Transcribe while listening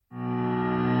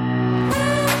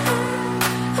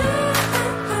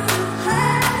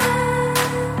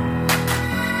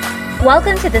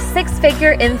Welcome to the Six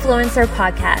Figure Influencer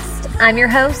Podcast. I'm your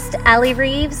host, Allie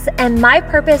Reeves, and my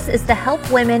purpose is to help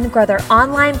women grow their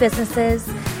online businesses,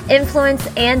 influence,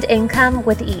 and income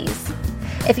with ease.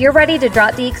 If you're ready to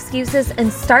drop the excuses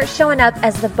and start showing up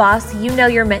as the boss you know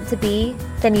you're meant to be,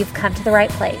 then you've come to the right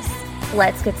place.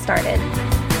 Let's get started.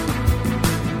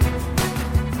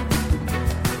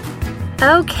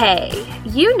 Okay,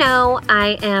 you know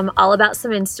I am all about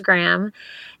some Instagram.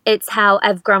 It's how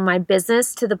I've grown my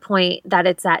business to the point that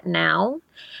it's at now.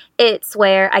 It's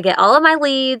where I get all of my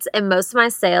leads and most of my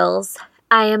sales.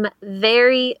 I am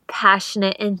very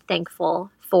passionate and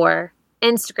thankful for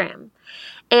Instagram.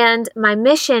 And my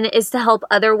mission is to help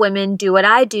other women do what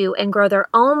I do and grow their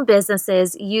own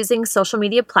businesses using social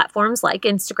media platforms like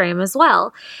Instagram as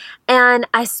well. And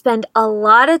I spend a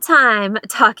lot of time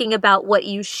talking about what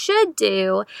you should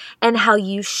do and how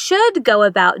you should go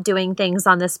about doing things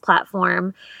on this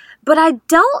platform. But I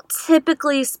don't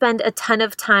typically spend a ton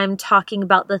of time talking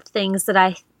about the things that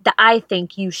I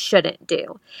think you shouldn't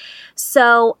do.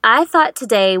 So I thought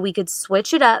today we could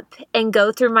switch it up and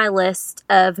go through my list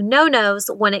of no-nos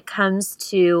when it comes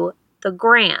to the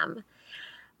gram.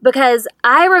 Because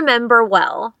I remember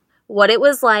well what it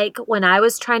was like when I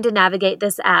was trying to navigate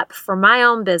this app for my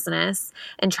own business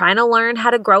and trying to learn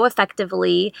how to grow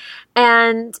effectively.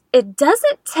 And it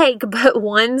doesn't take but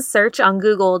one search on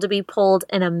Google to be pulled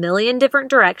in a million different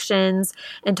directions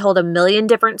and told a million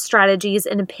different strategies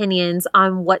and opinions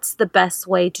on what's the best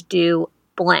way to do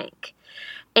blank.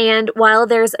 And while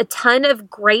there's a ton of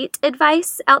great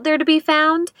advice out there to be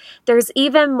found, there's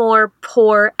even more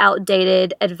poor,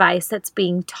 outdated advice that's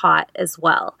being taught as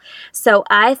well. So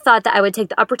I thought that I would take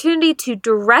the opportunity to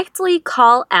directly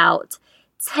call out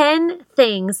 10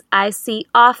 things I see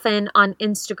often on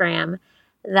Instagram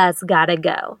that's gotta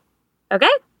go. Okay?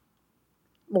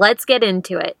 Let's get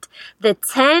into it. The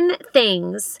 10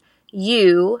 things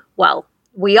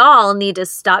we all need to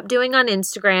stop doing on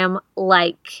Instagram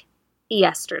like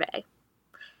yesterday.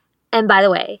 And by the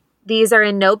way, these are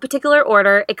in no particular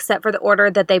order except for the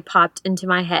order that they popped into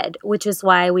my head, which is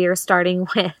why we are starting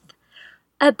with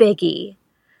a biggie.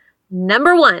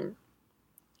 Number 1,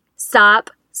 stop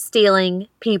stealing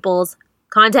people's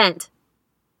content.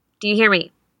 Do you hear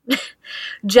me?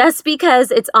 Just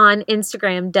because it's on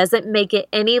Instagram doesn't make it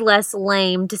any less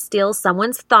lame to steal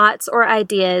someone's thoughts or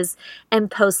ideas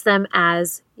and post them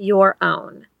as your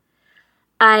own.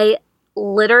 I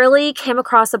literally came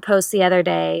across a post the other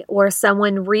day where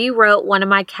someone rewrote one of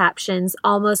my captions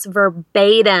almost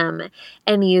verbatim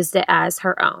and used it as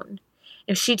her own.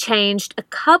 And she changed a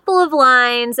couple of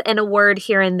lines and a word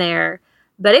here and there,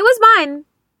 but it was mine.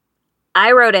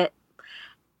 I wrote it.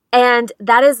 And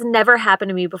that has never happened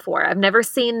to me before. I've never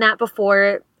seen that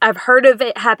before. I've heard of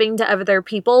it happening to other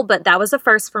people, but that was a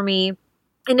first for me.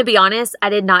 And to be honest, I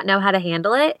did not know how to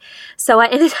handle it. So I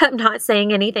ended up not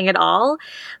saying anything at all.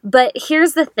 But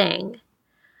here's the thing.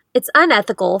 It's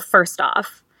unethical, first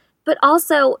off. But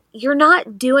also, you're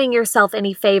not doing yourself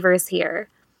any favors here.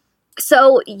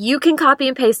 So you can copy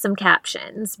and paste some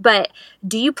captions. But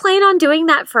do you plan on doing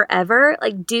that forever?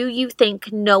 Like, do you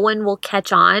think no one will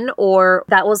catch on or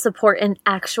that will support an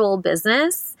actual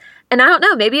business? And I don't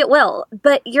know, maybe it will,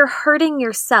 but you're hurting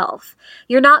yourself.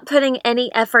 You're not putting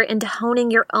any effort into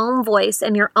honing your own voice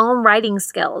and your own writing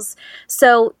skills.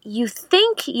 So you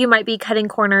think you might be cutting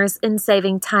corners and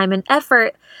saving time and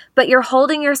effort, but you're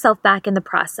holding yourself back in the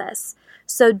process.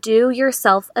 So do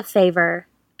yourself a favor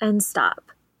and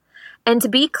stop. And to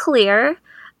be clear,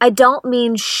 I don't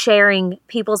mean sharing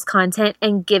people's content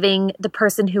and giving the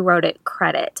person who wrote it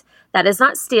credit. That is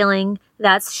not stealing,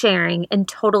 that's sharing, and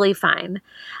totally fine.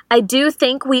 I do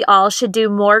think we all should do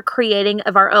more creating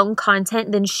of our own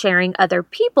content than sharing other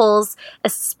people's,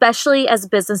 especially as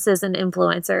businesses and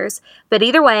influencers. But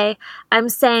either way, I'm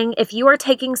saying if you are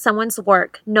taking someone's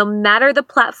work, no matter the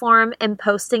platform, and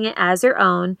posting it as your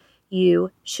own,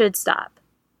 you should stop.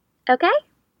 Okay?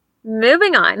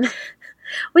 Moving on.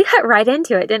 We got right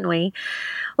into it, didn't we?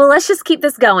 Well, let's just keep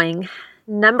this going.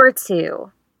 Number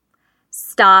 2.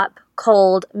 Stop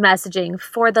cold messaging.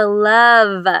 For the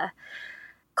love.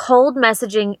 Cold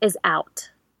messaging is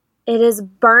out. It is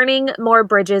burning more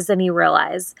bridges than you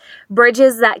realize.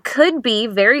 Bridges that could be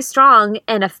very strong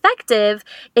and effective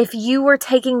if you were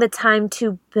taking the time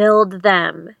to build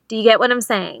them. Do you get what I'm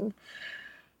saying?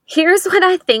 Here's what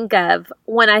I think of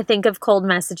when I think of cold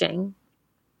messaging.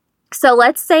 So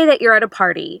let's say that you're at a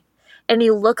party and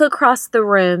you look across the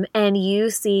room and you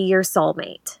see your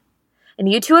soulmate.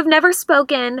 And you two have never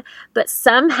spoken, but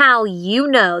somehow you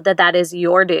know that that is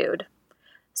your dude.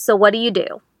 So what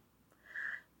do?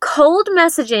 Cold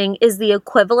messaging is the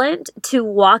equivalent to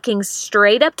walking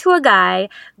straight up to a guy,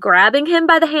 grabbing him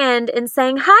by the hand and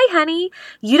saying, "Hi, honey,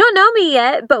 you don't know me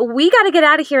yet, but we got to get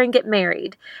out of here and get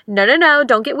married. No,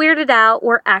 don't get weirded out.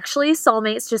 We're actually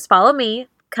soulmates. Just follow me.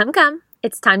 Come.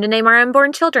 It's time to name our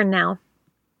unborn children now."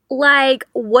 Like,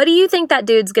 what do you think that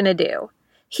dude's going to do?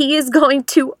 He is going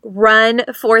to run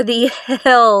for the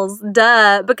hills,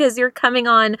 duh, because you're coming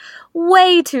on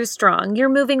way too strong. You're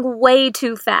moving way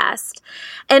too fast.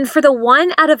 And for the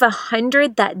 1 out of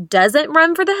 100 that doesn't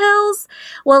run for the hills,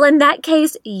 well, in that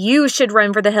case, you should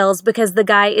run for the hills because the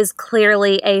guy is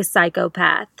clearly a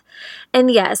psychopath.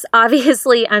 And yes,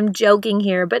 obviously I'm joking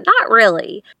here, but not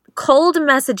really. Cold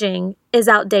messaging is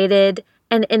outdated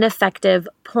and ineffective,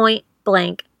 point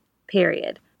blank,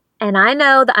 period. And I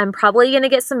know that I'm probably going to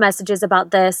get some messages about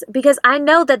this because I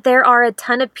know that there are a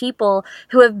ton of people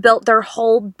who have built their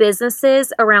whole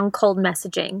businesses around cold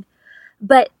messaging.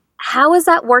 But how is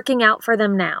that working out for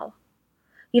them now?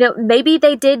 Maybe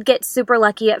they did get super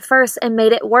lucky at first and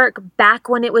made it work back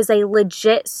when it was a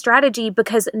legit strategy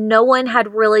because no one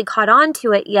had really caught on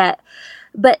to it yet.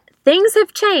 But things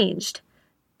have changed.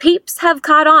 Peeps have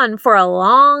caught on for a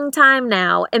long time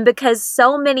now, and because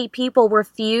so many people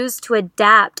refuse to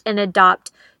adapt and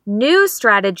adopt new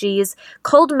strategies,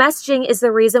 cold messaging is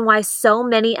the reason why so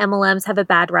many MLMs have a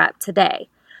bad rap today.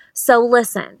 So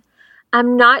listen,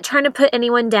 I'm not trying to put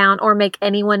anyone down or make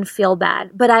anyone feel bad,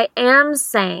 but I am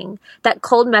saying that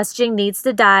cold messaging needs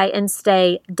to die and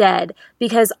stay dead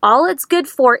because all it's good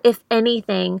for, if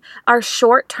anything, are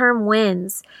short-term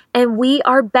wins. And we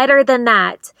are better than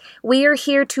that. We are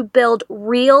here to build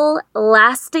real,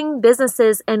 lasting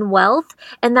businesses and wealth,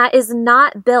 and that is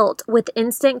not built with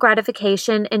instant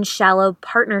gratification and shallow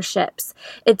partnerships.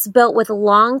 It's built with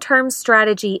long-term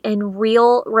strategy and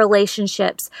real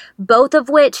relationships, both of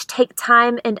which take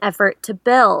time and effort to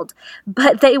build,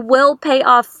 but they will pay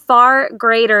off far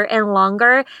greater and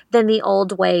longer than the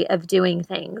old way of doing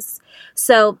things.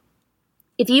 So,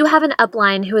 if you have an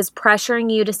upline who is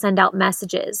pressuring you to send out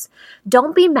messages,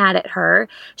 don't be mad at her.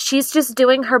 She's just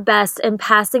doing her best and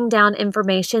passing down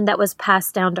information that was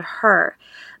passed down to her.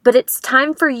 But it's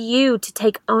time for you to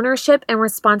take ownership and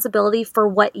responsibility for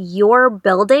what you're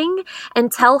building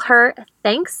and tell her,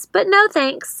 thanks, but no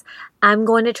thanks. I'm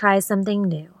going to try something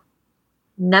new.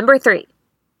 Number 3,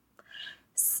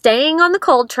 staying on the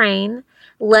cold train.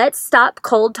 Let's stop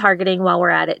cold targeting while we're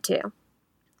at it too.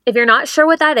 If you're not sure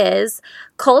what that is,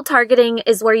 cold targeting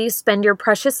is where you spend your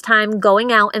precious time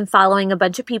going out and following a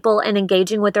bunch of people and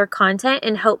engaging with their content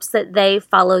in hopes that they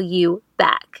follow you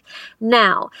back.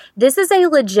 Now, this is a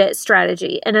legit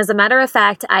strategy, and as a matter of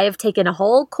fact, I have taken a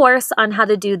whole course on how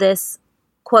to do this,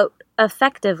 quote,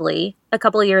 effectively a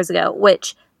couple of years ago,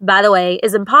 which, by the way,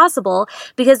 is impossible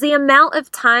because the amount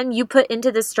of time you put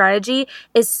into this strategy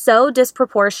is so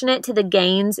disproportionate to the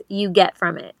gains you get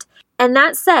from it. And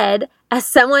that said, as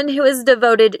someone who has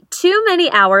devoted too many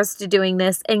hours to doing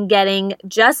this and getting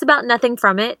just about nothing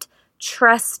from it,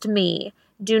 trust me,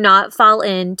 do not fall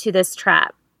into this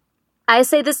trap. I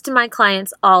say this to my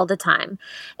clients all the time.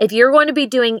 If you're going to be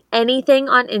doing anything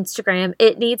on Instagram,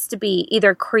 it needs to be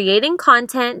either creating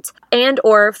content and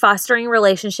or fostering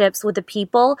relationships with the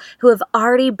people who have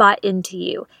already bought into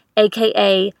you,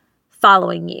 aka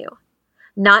following you,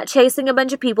 not chasing a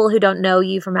bunch of people who don't know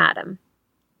you from Adam.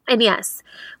 And yes,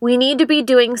 we need to be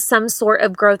doing some sort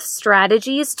of growth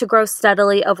strategies to grow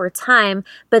steadily over time,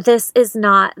 but this is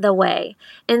not the way.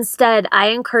 Instead, I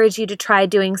encourage you to try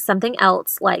doing something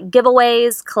else like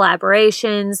giveaways,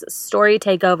 collaborations, story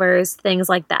takeovers, things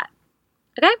like that.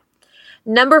 Okay?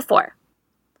 Number 4,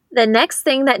 the next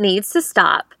thing that needs to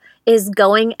stop is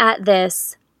going at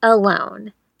this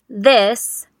alone.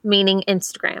 This meaning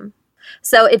Instagram.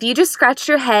 So if you just scratched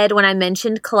your head when I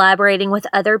mentioned collaborating with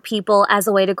other people as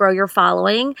a way to grow your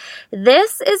following,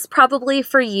 this is probably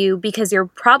for you because you're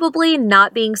probably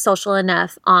not being social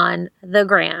enough on the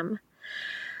gram.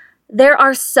 There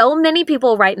are so many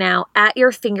people right now at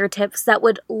your fingertips that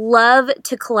would love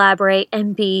to collaborate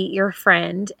and be your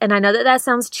friend. And I know that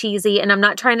sounds cheesy, and I'm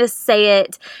not trying to say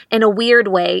it in a weird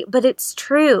way, but it's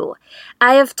true.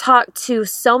 I have talked to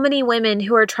so many women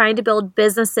who are trying to build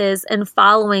businesses and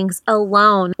followings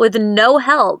alone with no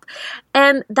help.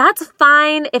 And that's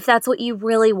fine if that's what you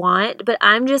really want, but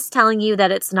I'm just telling you that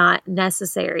it's not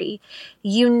necessary.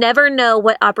 You never know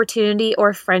what opportunity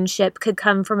or friendship could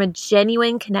come from a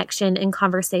genuine connection and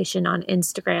conversation on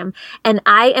Instagram. And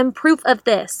I am proof of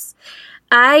this.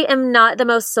 I am not the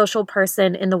most social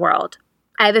person in the world.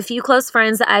 I have a few close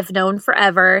friends that I've known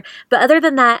forever, but other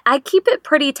than that, I keep it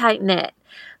pretty tight-knit.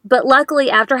 But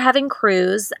luckily, after having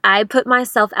Cruise, I put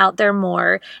myself out there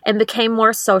more and became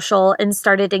more social and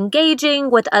started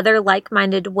engaging with other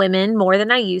like-minded women more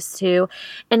than I used to.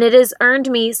 And it has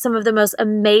earned me some of the most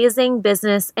amazing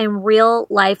business and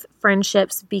real-life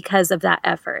friendships because of that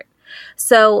effort.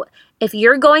 So if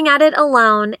you're going at it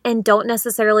alone and don't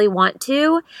necessarily want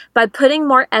to, by putting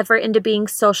more effort into being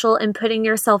social and putting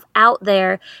yourself out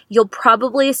there, you'll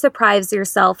probably surprise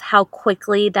yourself how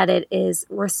quickly that it is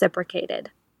reciprocated.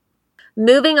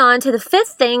 Moving on to the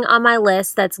fifth thing on my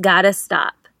list that's gotta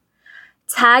stop.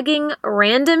 Tagging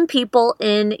random people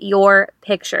in your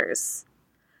pictures.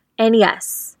 And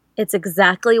yes, it's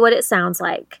exactly what it sounds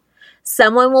like.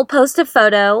 Someone will post a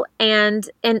photo and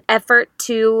in effort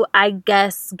to, I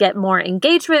guess, get more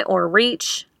engagement or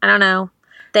reach, I don't know,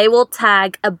 they will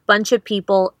tag a bunch of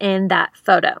people in that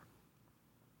photo.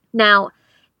 Now,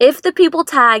 if the people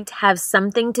tagged have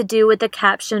something to do with the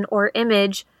caption or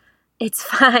image, it's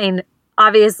fine.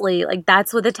 Obviously,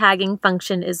 that's what the tagging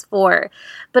function is for.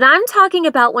 But I'm talking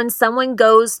about when someone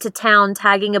goes to town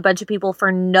tagging a bunch of people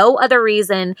for no other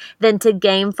reason than to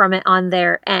gain from it on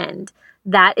their end.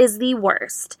 That is the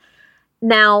worst.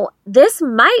 Now, this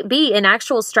might be an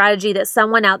actual strategy that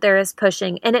someone out there is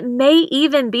pushing, and it may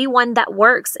even be one that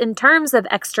works in terms of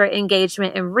extra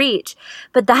engagement and reach,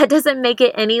 but that doesn't make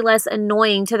it any less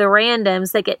annoying to the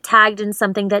randoms that get tagged in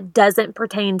something that doesn't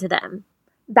pertain to them.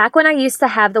 Back when I used to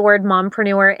have the word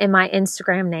mompreneur in my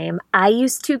Instagram name, I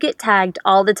used to get tagged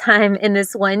all the time in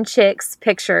this one chick's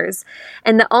pictures.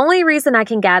 And the only reason I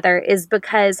can gather is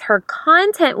because her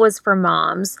content was for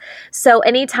moms. So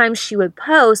anytime she would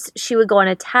post, she would go on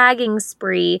a tagging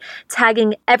spree,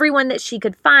 tagging everyone that she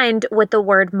could find with the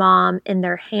word mom in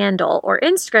their handle or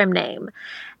Instagram name.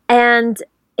 And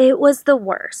it was the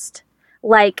worst.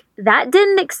 That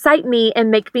didn't excite me and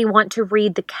make me want to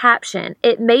read the caption.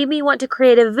 It made me want to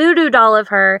create a voodoo doll of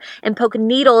her and poke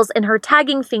needles in her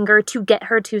tagging finger to get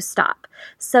her to stop.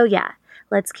 So yeah,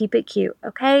 let's keep it cute,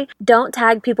 okay? Don't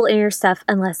tag people in your stuff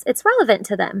unless it's relevant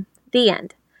to them. The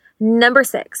end. Number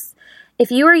 6. If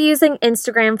you are using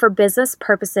Instagram for business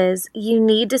purposes, you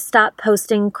need to stop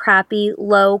posting crappy,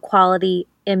 low-quality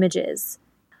images.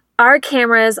 Our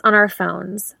cameras on our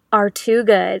phones are too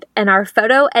good, and our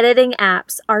photo editing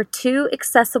apps are too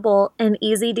accessible and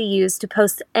easy to use to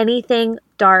post anything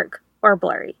dark or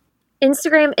blurry.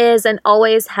 Instagram is and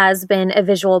always has been a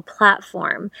visual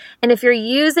platform. And if you're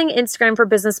using Instagram for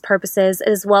business purposes, it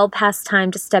is well past time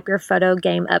to step your photo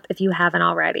game up if you haven't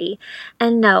already.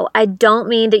 And no, I don't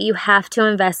mean that you have to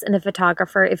invest in a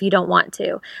photographer if you don't want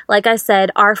to. Like I said,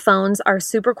 our phones are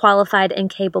super qualified and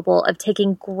capable of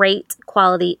taking great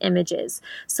quality images.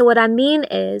 So what I mean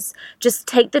is just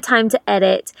take the time to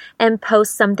edit and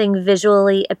post something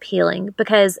visually appealing,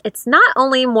 because it's not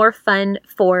only more fun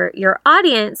for your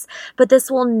audience, but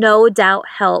this will no doubt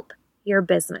help your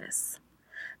business.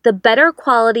 The better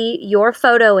quality your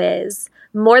photo is,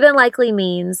 more than likely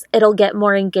means it'll get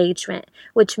more engagement,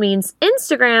 which means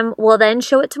Instagram will then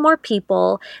show it to more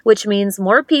people, which means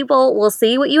more people will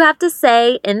see what you have to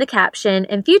say in the caption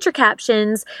and future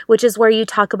captions, which is where you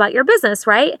talk about your business,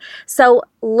 right? So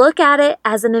look at it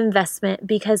as an investment,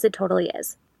 because it totally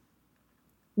is.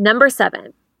 Number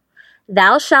 7,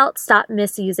 thou shalt stop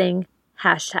misusing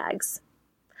hashtags.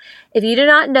 If you do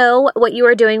not know what you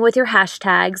are doing with your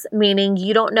hashtags, meaning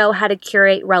you don't know how to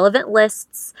curate relevant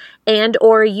lists and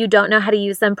or you don't know how to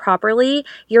use them properly,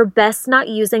 you're best not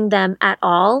using them at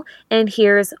all, and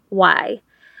here's why.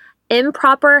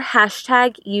 Improper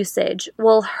hashtag usage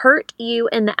will hurt you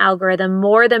in the algorithm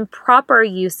more than proper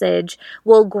usage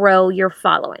will grow your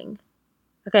following.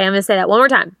 Okay, I'm going to say that one more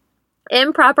time.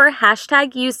 Improper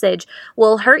hashtag usage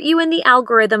will hurt you in the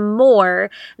algorithm more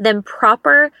than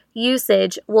proper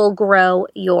usage will grow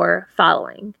your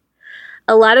following.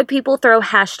 A lot of people throw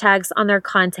hashtags on their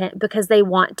content because they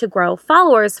want to grow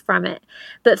followers from it.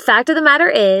 But fact of the matter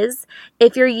is,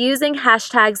 if you're using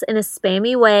hashtags in a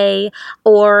spammy way,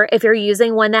 or if you're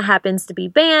using one that happens to be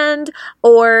banned,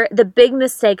 or the big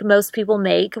mistake most people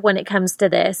make when it comes to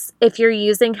this, if you're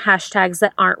using hashtags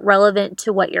that aren't relevant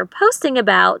to what you're posting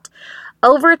about,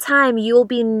 over time, you will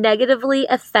be negatively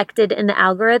affected in the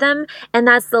algorithm, and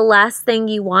that's the last thing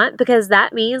you want, because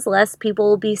that means less people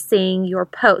will be seeing your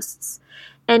posts.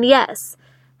 And yes,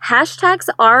 hashtags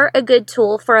are a good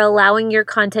tool for allowing your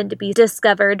content to be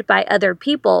discovered by other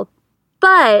people,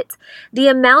 but the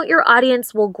amount your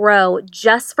audience will grow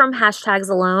just from hashtags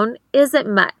alone isn't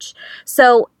much.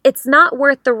 So it's not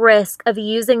worth the risk of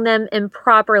using them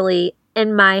improperly,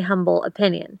 in my humble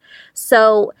opinion.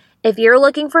 So if you're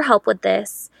looking for help with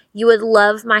this, you would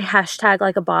love my hashtag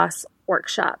like a boss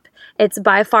workshop. It's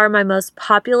by far my most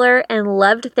popular and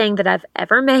loved thing that I've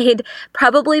ever made,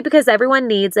 probably because everyone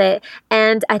needs it,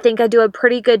 and I think I do a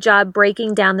pretty good job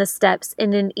breaking down the steps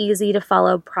in an easy to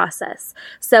follow process.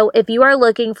 So if you are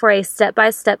looking for a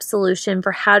step-by-step solution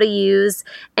for how to use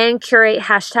and curate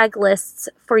hashtag lists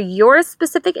for your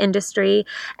specific industry,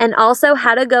 and also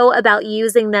how to go about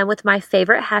using them with my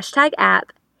favorite hashtag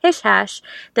app, HishHash,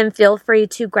 then feel free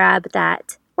to grab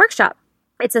that workshop.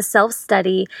 It's a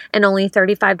self-study and only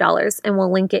 $35, and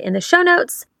we'll link it in the show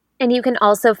notes. And you can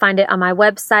also find it on my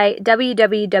website,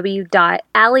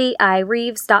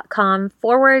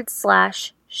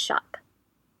 www.alliereeves.com/shop.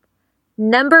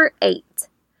 Number 8,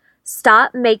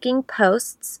 stop making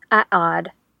posts at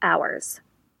odd hours.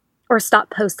 Or stop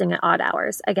posting at odd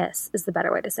hours, I guess is the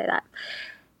better way to say that.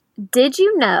 Did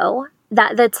you know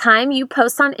that the time you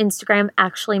post on Instagram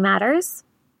actually matters?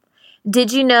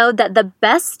 Did you know that the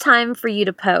best time for you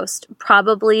to post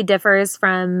probably differs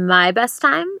from my best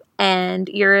time and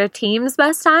your team's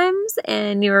best times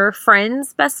and your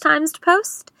friends' best times to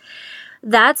post?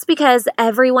 That's because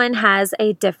everyone has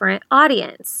a different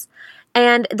audience.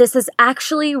 And this is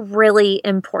actually really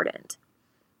important.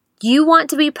 You want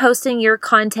to be posting your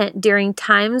content during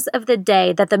times of the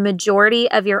day that the majority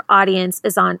of your audience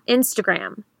is on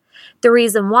Instagram. The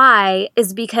reason why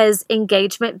is because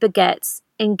engagement begets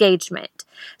engagement.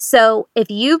 So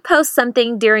if you post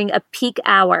something during a peak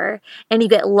hour and you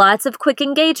get lots of quick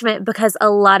engagement because a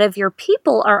lot of your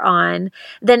people are on,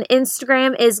 then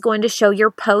Instagram is going to show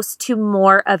your post to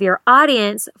more of your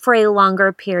audience for a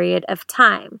longer period of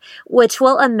time, which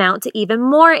will amount to even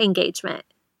more engagement.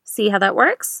 See how that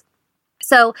works?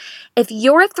 So if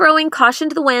you're throwing caution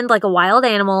to the wind like a wild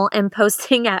animal and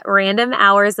posting at random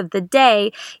hours of the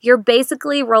day, you're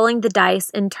basically rolling the dice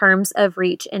in terms of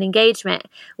reach and engagement,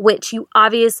 which you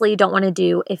obviously don't want to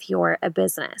do if you're a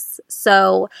business.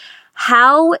 So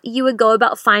how you would go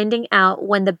about finding out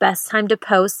when the best time to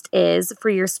post is for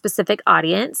your specific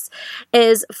audience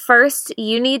is, first,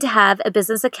 you need to have a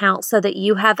business account so that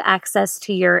you have access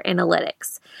to your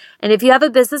analytics. And if you have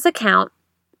a business account,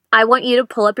 I want you to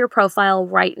pull up your profile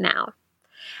right now.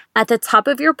 At the top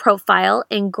of your profile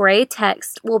in gray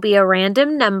text will be a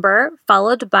random number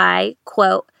followed by,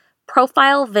 quote,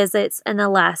 profile visits in the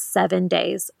last 7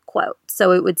 days, quote.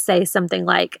 So it would say something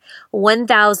like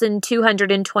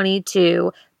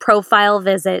 1,222 profile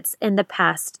visits in the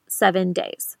past 7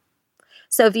 days.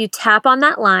 So if you tap on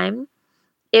that line,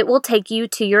 it will take you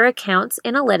to your account's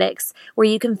analytics where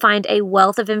you can find a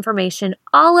wealth of information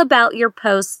all about your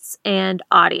posts and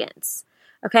audience.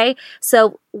 Okay,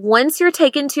 so once you're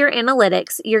taken to your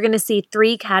analytics, you're going to see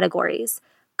 3 categories: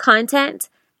 content,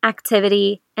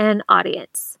 activity, and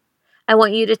audience. I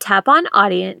want you to tap on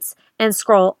audience and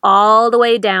scroll all the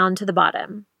way down to the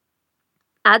bottom.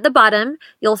 At the bottom,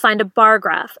 you'll find a bar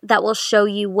graph that will show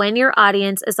you when your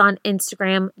audience is on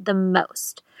Instagram the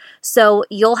most. So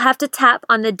you'll have to tap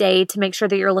on the day to make sure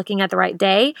that you're looking at the right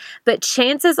day, but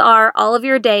chances are all of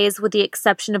your days, with the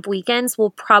exception of weekends, will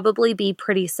probably be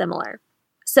pretty similar.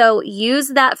 So use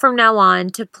that from now on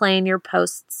to plan your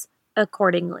posts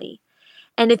accordingly.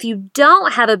 And if you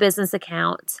don't have a business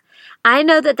account, I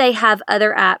know that they have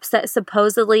other apps that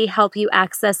supposedly help you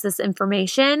access this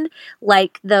information,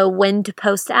 like the When to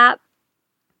Post app.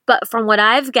 But from what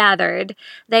I've gathered,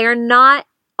 they are not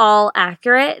all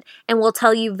accurate and will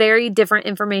tell you very different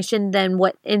information than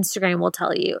what Instagram will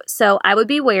tell you. So I would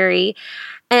be wary.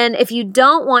 And if you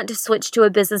don't want to switch to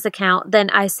a business account, then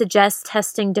I suggest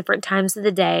testing different times of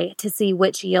the day to see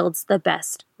which yields the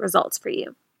best results for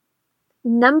you.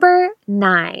 Number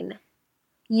 9,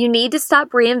 you need to stop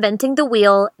reinventing the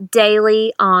wheel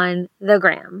daily on the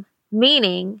gram.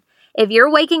 Meaning, if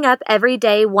you're waking up every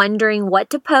day wondering what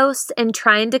to post and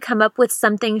trying to come up with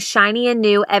something shiny and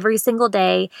new every single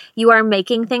day, you are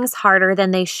making things harder than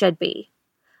they should be.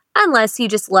 Unless you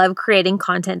just love creating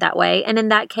content that way, and in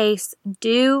that case,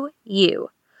 do you.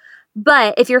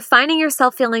 But if you're finding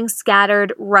yourself feeling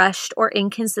scattered, rushed, or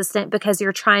inconsistent because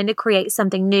you're trying to create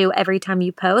something new every time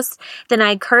you post, then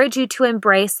I encourage you to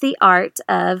embrace the art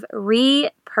of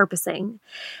repurposing.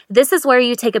 This is where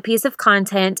you take a piece of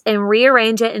content and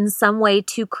rearrange it in some way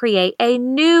to create a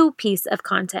new piece of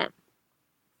content.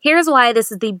 Here's why this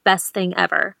is the best thing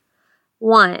ever.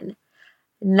 1,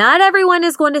 not everyone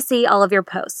is going to see all of your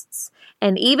posts.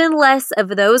 And even less of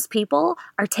those people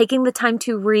are taking the time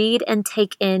to read and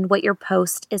take in what your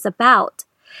post is about.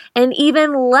 And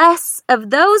even less of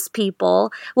those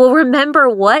people will remember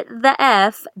what the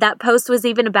F that post was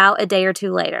even about a day or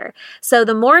two later. So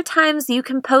the more times you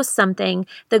can post something,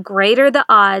 the greater the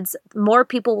odds more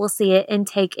people will see it and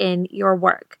take in your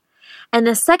work. And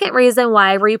the second reason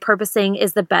why repurposing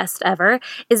is the best ever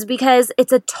is because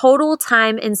it's a total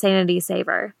time insanity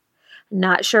saver.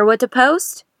 Not sure what to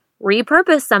post?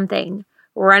 Repurpose something.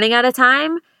 Running out of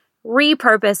time?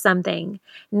 Repurpose something.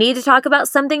 Need to talk about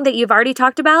something that you've already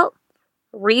talked about?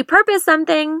 Repurpose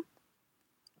something.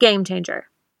 Game changer.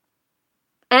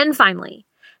 And finally,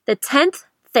 the 10th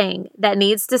thing that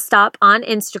needs to stop on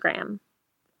Instagram: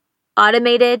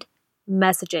 automated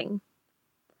messaging.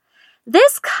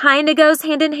 This kind of goes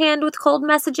hand in hand with cold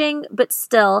messaging, but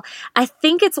still, I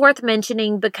think it's worth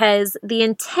mentioning because the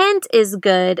intent is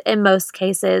good in most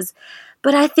cases,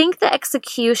 but I think the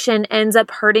execution ends up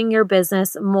hurting your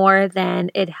business more than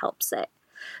it helps it.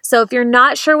 So if you're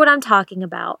not sure what I'm talking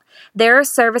about, there are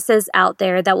services out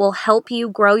there that will help you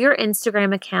grow your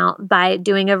Instagram account by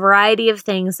doing a variety of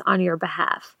things on your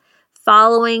behalf: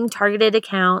 following targeted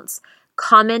accounts,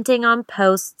 commenting on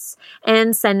posts,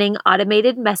 and sending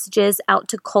automated messages out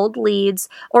to cold leads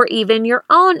or even your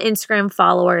own Instagram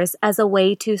followers as a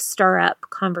way to stir up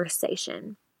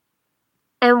conversation.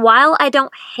 And while I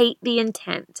don't hate the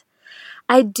intent,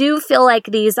 I do feel like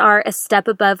these are a step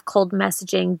above cold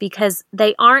messaging because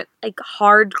they aren't like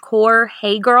hardcore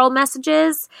hey girl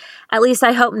messages. At least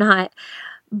I hope not.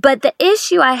 But the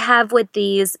issue I have with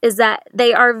these is that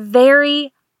they are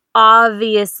very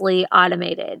obviously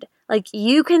automated. Like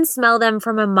you can smell them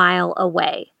from a mile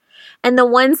away. And the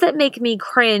ones that make me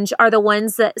cringe are the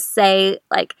ones that say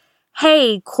like,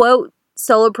 hey, quote,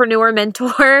 solopreneur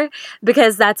mentor,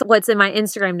 because that's what's in my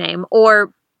Instagram name,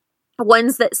 or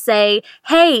ones that say,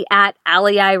 hey, at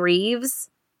Allie Reeves.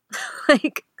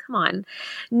 Like, come on.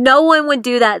 No one would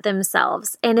do that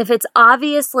themselves. And if it's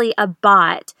obviously a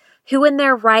bot, who in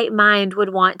their right mind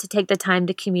would want to take the time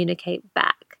to communicate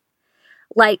back?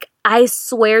 Like, I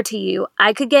swear to you,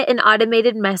 I could get an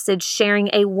automated message sharing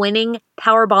a winning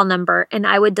Powerball number and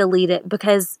I would delete it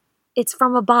because it's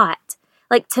from a bot.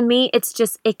 Like, to me, it's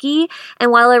just icky.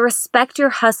 And while I respect your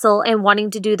hustle and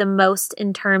wanting to do the most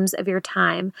in terms of your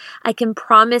time, I can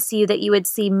promise you that you would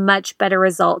see much better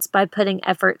results by putting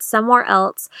effort somewhere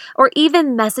else or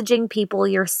even messaging people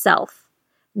yourself.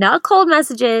 Not cold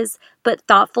messages, but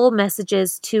thoughtful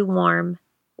messages to warm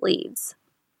leads.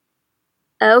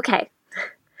 Okay.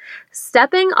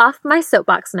 Stepping off my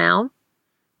soapbox now.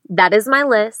 That is my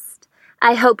list.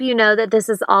 I hope you know that this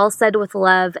is all said with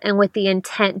love and with the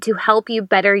intent to help you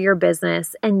better your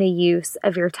business and the use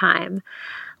of your time.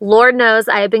 Lord knows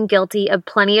I have been guilty of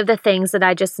plenty of the things that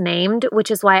I just named,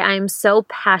 which is why I am so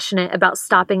passionate about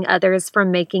stopping others from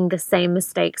making the same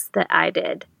mistakes that I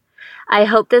did. I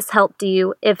hope this helped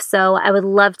you. If so, I would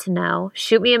love to know.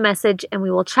 Shoot me a message and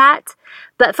we will chat.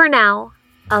 But for now,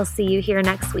 I'll see you here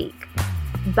next week.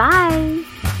 Bye.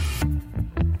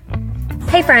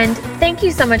 Hey friend, thank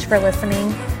you so much for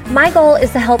listening. My goal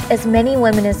is to help as many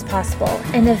women as possible,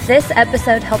 and if this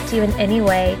episode helped you in any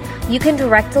way, you can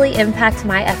directly impact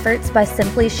my efforts by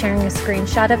simply sharing a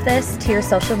screenshot of this to your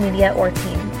social media or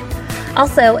team.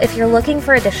 Also, if you're looking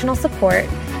for additional support,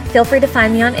 feel free to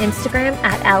find me on Instagram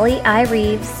at Allie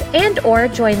Reeves and or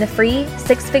join the free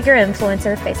 6-Figure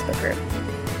Influencer Facebook group.